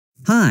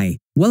Hi,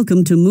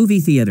 welcome to Movie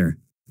Theater.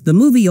 The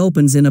movie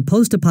opens in a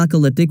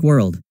post-apocalyptic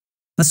world.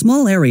 A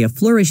small area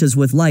flourishes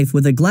with life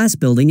with a glass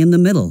building in the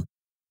middle.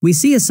 We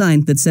see a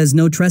sign that says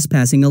no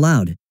trespassing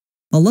allowed.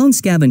 A lone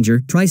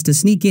scavenger tries to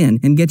sneak in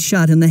and gets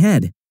shot in the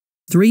head.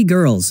 Three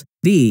girls,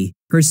 B,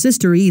 her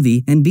sister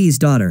Evie and B's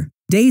daughter,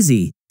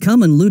 Daisy,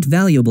 come and loot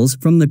valuables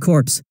from the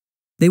corpse.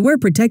 They wear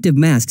protective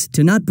masks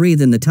to not breathe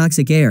in the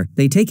toxic air.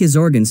 They take his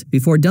organs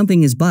before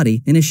dumping his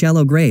body in a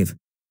shallow grave.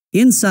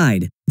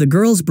 Inside, the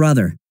girl's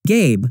brother,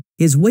 Gabe,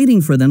 is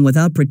waiting for them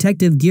without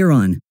protective gear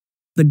on.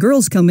 The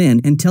girls come in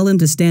and tell him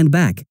to stand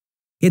back.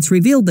 It's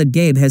revealed that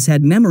Gabe has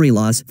had memory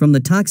loss from the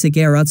toxic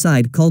air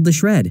outside called the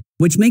shred,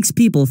 which makes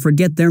people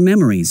forget their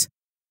memories.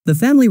 The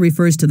family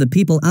refers to the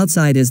people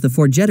outside as the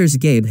forgetters.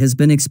 Gabe has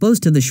been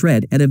exposed to the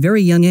shred at a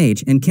very young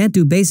age and can't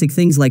do basic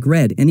things like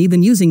read and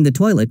even using the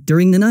toilet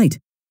during the night.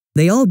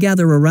 They all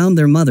gather around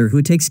their mother,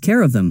 who takes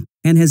care of them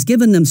and has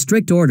given them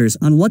strict orders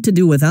on what to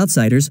do with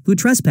outsiders who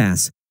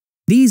trespass.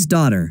 Dee's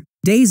daughter,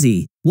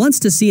 Daisy, wants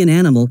to see an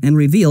animal and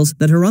reveals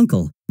that her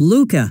uncle,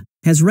 Luca,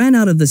 has ran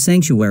out of the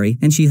sanctuary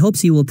and she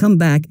hopes he will come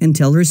back and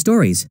tell her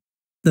stories.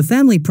 The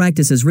family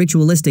practices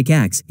ritualistic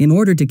acts in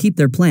order to keep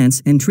their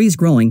plants and trees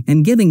growing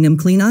and giving them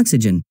clean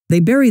oxygen. They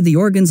bury the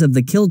organs of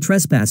the killed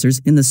trespassers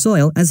in the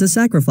soil as a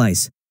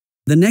sacrifice.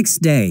 The next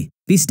day,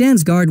 Bee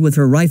stands guard with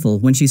her rifle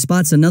when she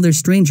spots another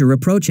stranger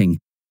approaching.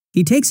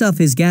 He takes off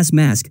his gas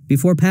mask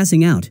before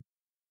passing out.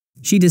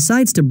 She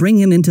decides to bring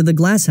him into the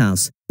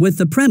Glasshouse, with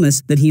the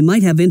premise that he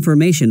might have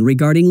information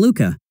regarding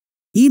Luca.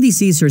 Evie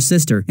sees her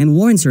sister and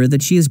warns her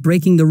that she is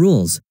breaking the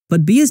rules,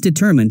 but Bee is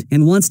determined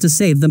and wants to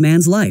save the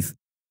man's life.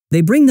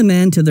 They bring the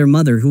man to their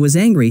mother, who is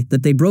angry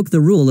that they broke the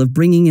rule of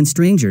bringing in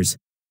strangers.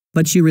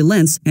 But she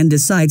relents and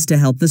decides to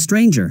help the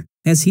stranger,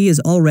 as he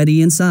is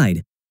already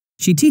inside.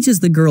 She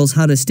teaches the girls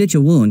how to stitch a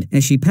wound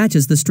as she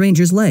patches the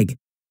stranger's leg.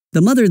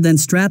 The mother then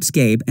straps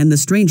Gabe and the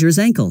stranger's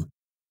ankle.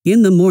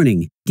 In the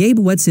morning, Gabe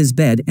wets his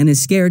bed and is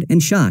scared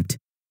and shocked.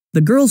 The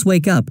girls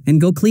wake up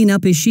and go clean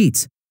up his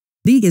sheets.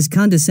 Bee is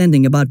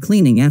condescending about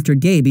cleaning after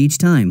Gabe each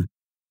time.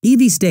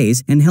 Evie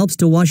stays and helps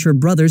to wash her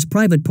brother's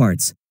private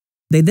parts.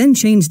 They then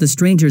change the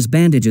stranger's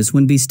bandages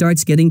when Bee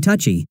starts getting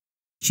touchy.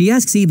 She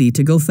asks Evie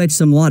to go fetch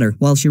some water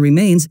while she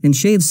remains and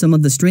shaves some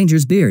of the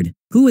stranger's beard,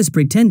 who is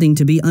pretending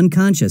to be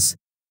unconscious.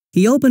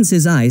 He opens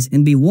his eyes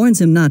and Bee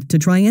warns him not to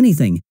try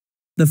anything.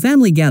 The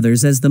family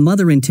gathers as the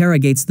mother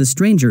interrogates the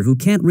stranger, who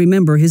can't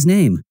remember his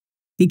name.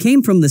 He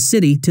came from the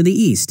city to the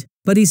east,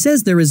 but he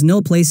says there is no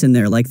place in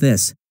there like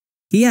this.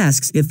 He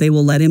asks if they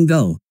will let him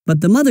go, but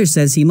the mother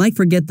says he might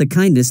forget the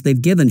kindness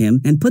they've given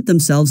him and put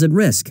themselves at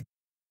risk.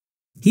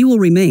 He will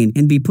remain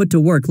and be put to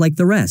work like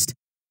the rest.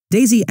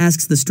 Daisy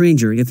asks the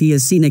stranger if he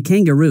has seen a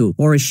kangaroo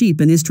or a sheep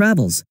in his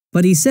travels,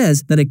 but he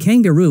says that a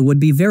kangaroo would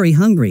be very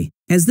hungry,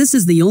 as this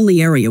is the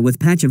only area with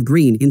patch of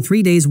green in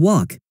 3 days'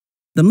 walk.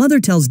 The mother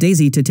tells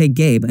Daisy to take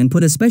Gabe and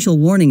put a special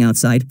warning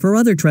outside for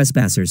other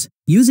trespassers,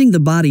 using the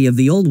body of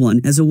the old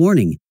one as a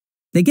warning.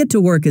 They get to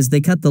work as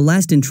they cut the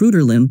last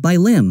intruder limb by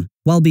limb,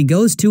 while Bee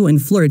goes to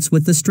and flirts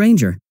with the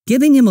stranger,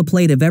 giving him a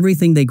plate of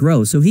everything they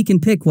grow so he can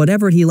pick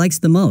whatever he likes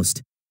the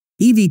most.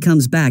 Evie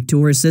comes back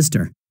to her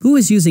sister, who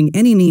is using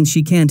any means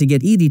she can to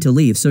get Evie to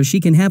leave so she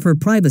can have her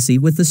privacy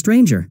with the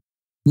stranger.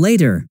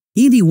 Later,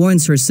 Evie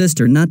warns her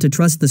sister not to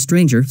trust the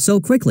stranger so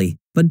quickly,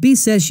 but Bee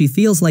says she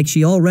feels like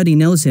she already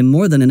knows him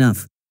more than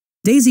enough.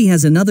 Daisy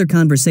has another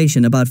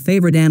conversation about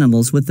favorite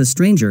animals with the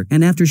stranger,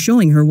 and after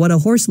showing her what a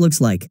horse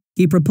looks like,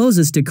 he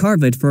proposes to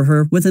carve it for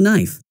her with a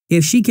knife,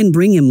 if she can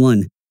bring him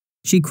one.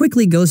 She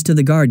quickly goes to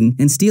the garden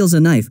and steals a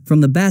knife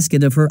from the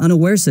basket of her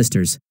unaware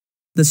sisters.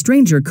 The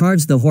stranger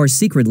carves the horse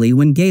secretly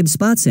when Gabe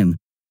spots him.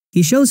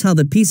 He shows how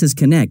the pieces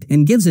connect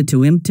and gives it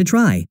to him to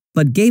try,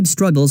 but Gabe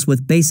struggles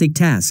with basic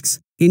tasks,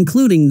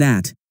 including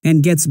that,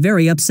 and gets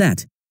very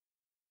upset.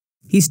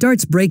 He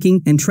starts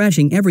breaking and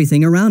trashing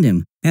everything around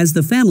him, as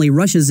the family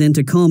rushes in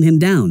to calm him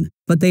down,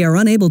 but they are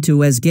unable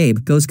to as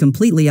Gabe goes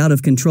completely out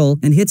of control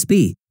and hits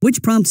Bee,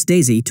 which prompts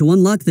Daisy to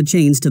unlock the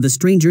chains to the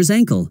stranger's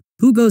ankle,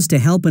 who goes to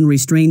help and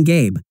restrain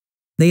Gabe.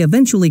 They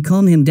eventually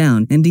calm him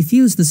down and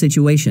defuse the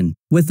situation,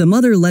 with the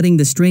mother letting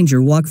the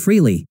stranger walk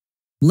freely.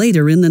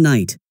 Later in the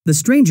night, the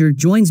stranger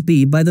joins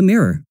Bee by the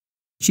mirror.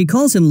 She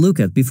calls him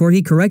Luca before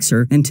he corrects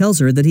her and tells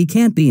her that he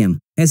can't be him,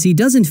 as he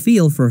doesn't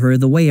feel for her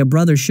the way a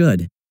brother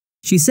should.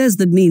 She says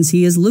that means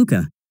he is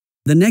Luca.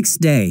 The next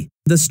day,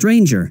 the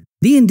stranger,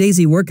 Bee and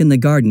Daisy work in the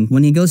garden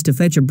when he goes to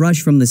fetch a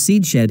brush from the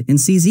seed shed and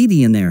sees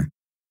Evie in there.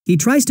 He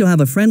tries to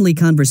have a friendly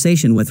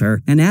conversation with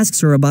her and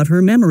asks her about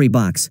her memory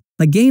box,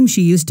 a game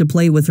she used to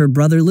play with her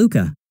brother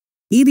Luca.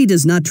 Evie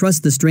does not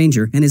trust the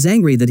stranger and is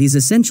angry that he's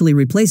essentially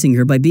replacing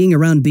her by being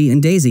around Bee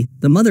and Daisy.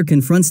 The mother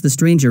confronts the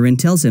stranger and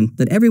tells him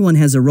that everyone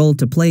has a role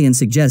to play and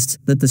suggests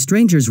that the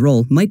stranger's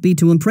role might be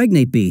to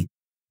impregnate Bee.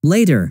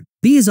 Later,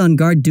 Bee is on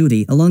guard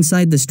duty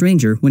alongside the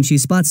stranger when she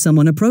spots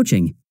someone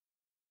approaching.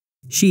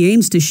 She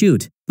aims to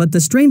shoot, but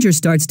the stranger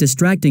starts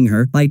distracting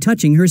her by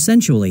touching her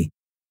sensually.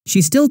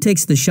 She still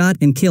takes the shot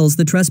and kills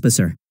the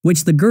trespasser,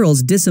 which the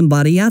girls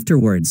disembody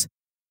afterwards.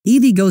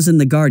 Evie goes in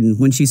the garden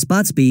when she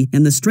spots Bee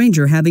and the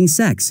stranger having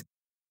sex.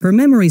 Her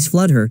memories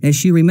flood her as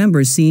she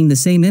remembers seeing the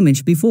same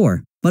image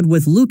before, but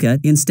with Luca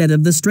instead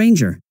of the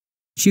stranger.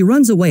 She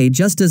runs away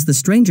just as the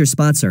stranger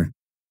spots her.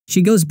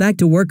 She goes back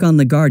to work on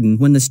the garden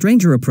when the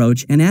stranger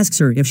approaches and asks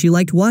her if she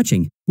liked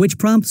watching, which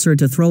prompts her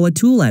to throw a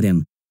tool at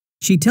him.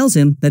 She tells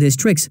him that his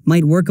tricks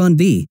might work on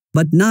B,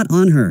 but not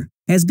on her,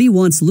 as B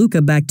wants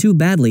Luca back too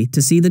badly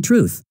to see the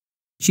truth.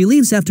 She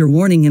leaves after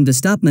warning him to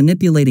stop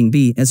manipulating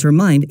B as her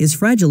mind is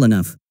fragile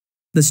enough.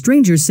 The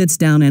stranger sits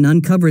down and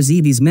uncovers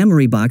Evie's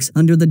memory box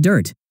under the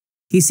dirt.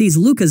 He sees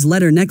Luca's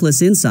letter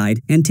necklace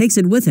inside and takes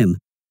it with him.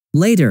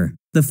 Later,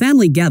 the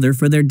family gather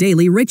for their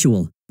daily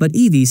ritual, but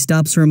Evie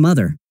stops her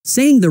mother,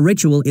 saying the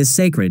ritual is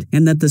sacred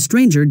and that the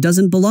stranger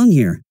doesn't belong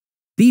here.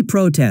 B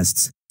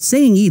protests,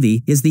 saying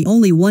Evie is the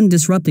only one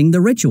disrupting the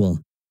ritual.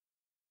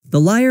 The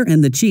liar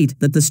and the cheat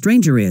that the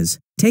stranger is,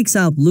 takes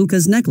out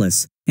Luca's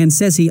necklace, and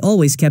says he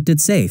always kept it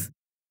safe.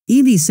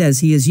 Evie says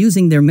he is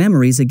using their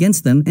memories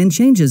against them and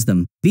changes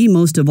them, B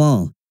most of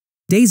all.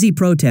 Daisy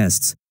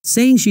protests,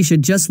 saying she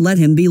should just let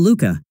him be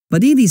Luca,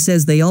 but Evie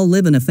says they all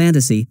live in a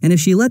fantasy and if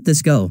she let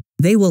this go,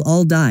 they will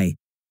all die.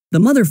 The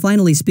mother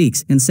finally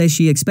speaks and says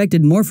she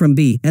expected more from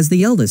B as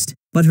the eldest,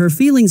 but her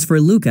feelings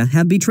for Luca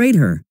have betrayed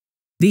her.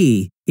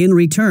 B, in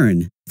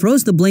return,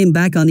 throws the blame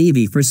back on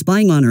Evie for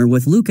spying on her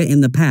with Luca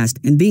in the past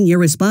and being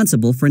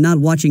irresponsible for not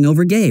watching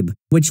over Gabe,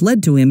 which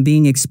led to him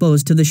being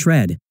exposed to the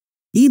shred.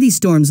 Evie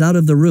storms out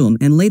of the room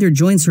and later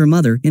joins her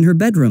mother in her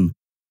bedroom.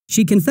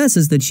 She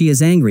confesses that she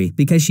is angry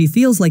because she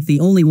feels like the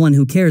only one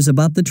who cares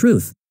about the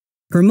truth.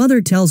 Her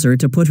mother tells her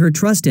to put her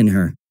trust in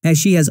her, as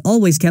she has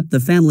always kept the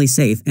family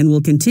safe and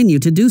will continue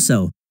to do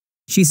so.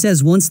 She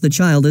says once the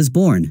child is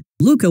born,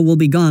 Luca will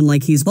be gone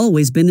like he's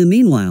always been. And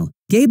meanwhile,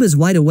 Gabe is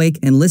wide awake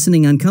and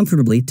listening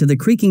uncomfortably to the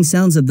creaking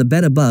sounds of the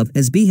bed above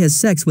as B has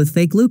sex with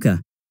fake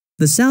Luca.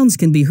 The sounds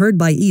can be heard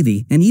by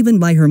Evie and even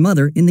by her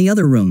mother in the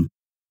other room.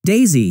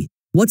 Daisy,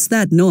 what's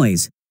that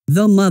noise?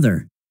 The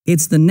mother.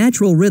 It's the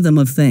natural rhythm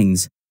of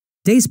things.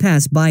 Days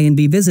pass by and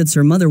B visits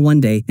her mother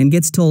one day and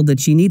gets told that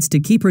she needs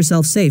to keep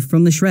herself safe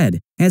from the shred,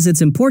 as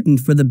it's important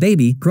for the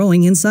baby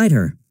growing inside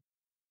her.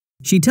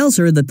 She tells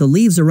her that the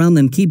leaves around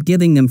them keep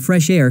giving them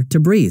fresh air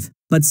to breathe,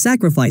 but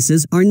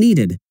sacrifices are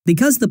needed,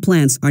 because the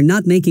plants are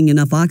not making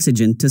enough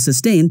oxygen to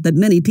sustain that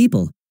many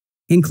people,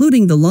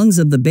 including the lungs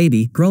of the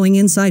baby growing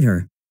inside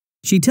her.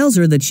 She tells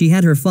her that she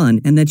had her fun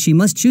and that she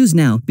must choose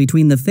now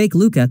between the fake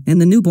Luca and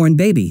the newborn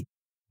baby.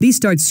 B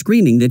starts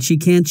screaming that she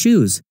can't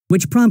choose,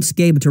 which prompts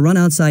Gabe to run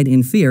outside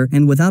in fear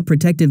and without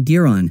protective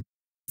gear on.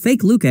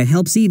 Fake Luca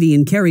helps Evie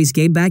and carries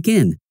Gabe back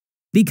in.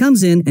 B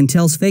comes in and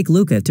tells fake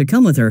Luca to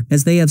come with her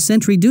as they have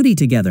sentry duty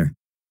together.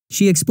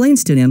 She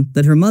explains to him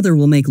that her mother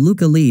will make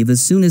Luca leave as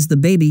soon as the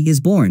baby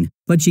is born,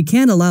 but she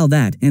can't allow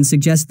that and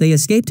suggests they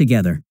escape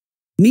together.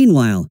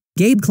 Meanwhile,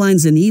 Gabe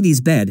climbs in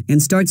Evie's bed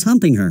and starts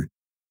humping her.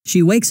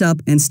 She wakes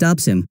up and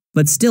stops him,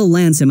 but still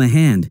lands him a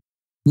hand.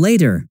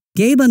 Later,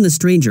 Gabe and the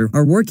stranger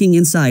are working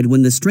inside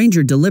when the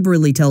stranger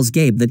deliberately tells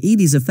Gabe that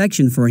Evie's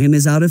affection for him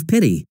is out of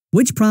pity,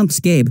 which prompts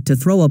Gabe to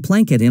throw a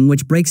plank at him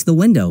which breaks the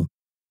window.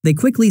 They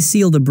quickly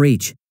seal the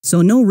breach,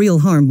 so no real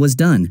harm was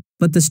done,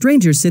 but the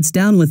stranger sits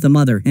down with the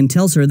mother and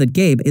tells her that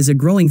Gabe is a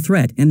growing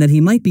threat and that he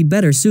might be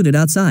better suited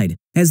outside,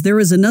 as there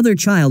is another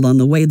child on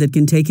the way that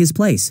can take his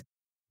place.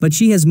 But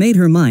she has made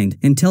her mind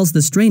and tells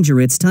the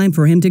stranger it's time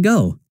for him to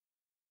go.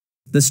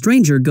 The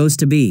stranger goes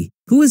to B,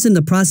 who is in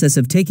the process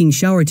of taking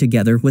shower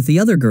together with the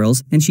other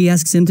girls, and she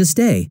asks him to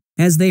stay,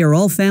 as they are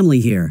all family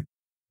here.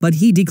 But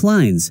he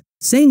declines,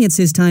 saying it's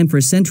his time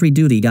for sentry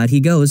duty. He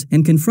goes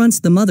and confronts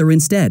the mother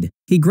instead.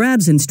 He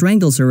grabs and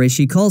strangles her as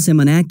she calls him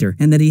an actor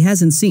and that he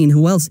hasn't seen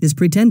who else is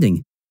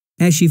pretending.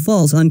 As she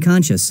falls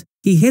unconscious,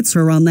 he hits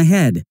her on the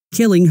head,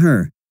 killing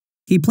her.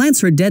 He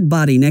plants her dead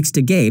body next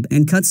to Gabe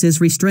and cuts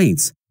his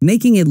restraints,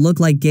 making it look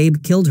like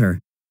Gabe killed her.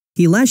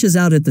 He lashes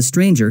out at the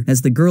stranger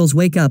as the girls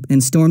wake up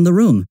and storm the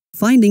room,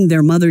 finding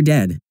their mother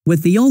dead,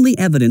 with the only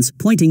evidence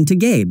pointing to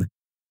Gabe.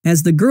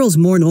 As the girls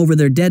mourn over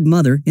their dead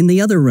mother in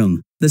the other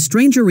room, the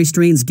stranger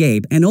restrains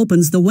Gabe and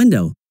opens the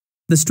window.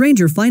 The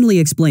stranger finally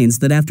explains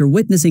that after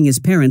witnessing his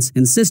parents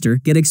and sister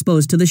get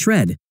exposed to the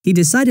shred, he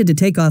decided to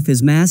take off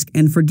his mask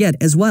and forget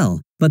as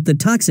well, but the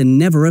toxin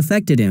never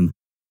affected him.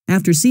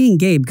 After seeing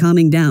Gabe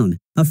calming down,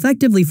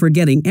 effectively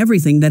forgetting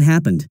everything that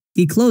happened,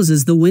 he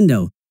closes the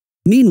window.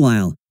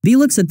 Meanwhile, B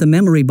looks at the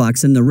memory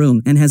box in the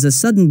room and has a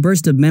sudden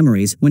burst of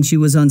memories when she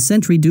was on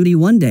sentry duty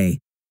one day.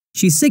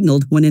 She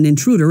signaled when an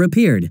intruder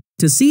appeared,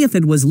 to see if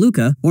it was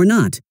Luca or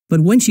not, but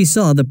when she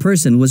saw the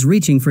person was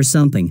reaching for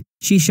something,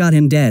 she shot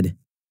him dead.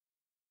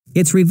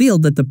 It's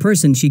revealed that the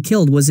person she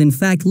killed was in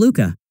fact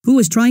Luca, who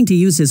was trying to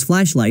use his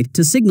flashlight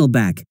to signal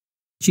back.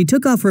 She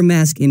took off her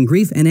mask in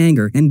grief and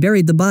anger and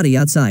buried the body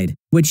outside,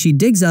 which she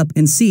digs up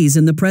and sees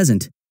in the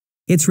present.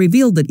 It's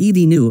revealed that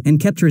Evie knew and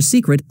kept her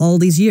secret all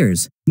these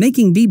years,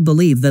 making B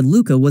believe that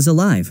Luca was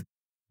alive.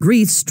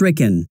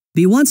 Grief-stricken,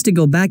 B wants to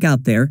go back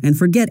out there and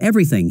forget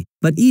everything,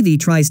 but Evie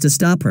tries to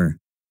stop her.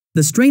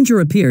 The stranger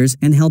appears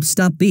and helps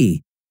stop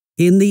B.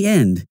 In the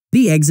end,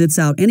 B exits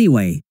out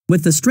anyway,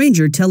 with the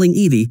stranger telling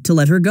Evie to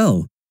let her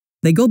go.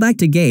 They go back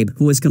to Gabe,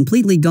 who is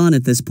completely gone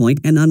at this point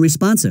and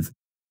unresponsive.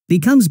 He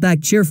comes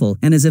back cheerful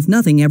and as if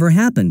nothing ever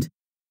happened.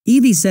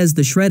 Evie says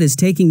the shred is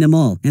taking them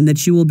all and that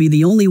she will be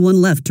the only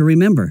one left to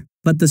remember,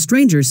 but the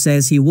stranger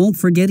says he won't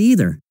forget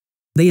either.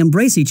 They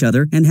embrace each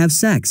other and have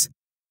sex.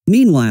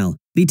 Meanwhile,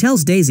 Bee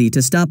tells Daisy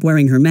to stop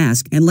wearing her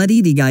mask and let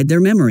Evie guide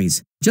their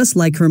memories, just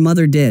like her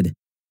mother did.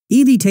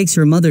 Evie takes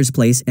her mother's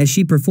place as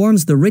she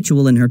performs the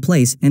ritual in her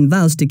place and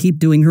vows to keep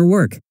doing her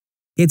work.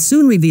 It's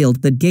soon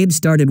revealed that Gabe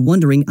started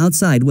wandering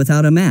outside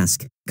without a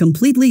mask,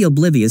 completely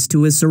oblivious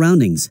to his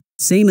surroundings,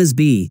 same as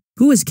Bee,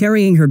 who is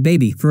carrying her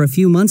baby for a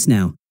few months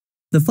now.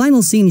 The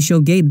final scenes show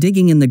Gabe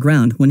digging in the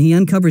ground when he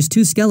uncovers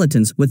two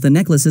skeletons with the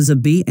necklaces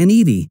of Bee and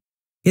Evie.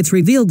 It's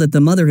revealed that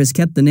the mother has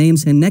kept the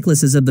names and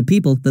necklaces of the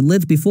people that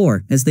lived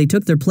before as they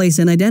took their place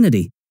and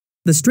identity.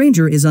 The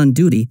stranger is on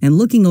duty and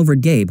looking over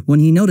Gabe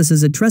when he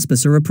notices a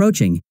trespasser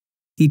approaching.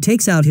 He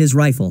takes out his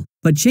rifle,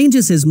 but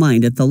changes his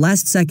mind at the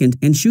last second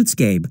and shoots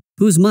Gabe,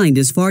 whose mind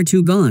is far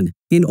too gone,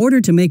 in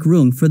order to make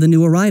room for the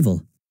new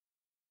arrival.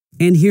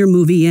 And here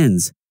movie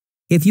ends.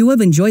 If you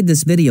have enjoyed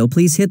this video,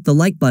 please hit the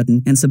like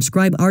button and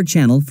subscribe our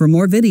channel for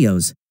more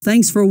videos.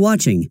 Thanks for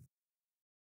watching.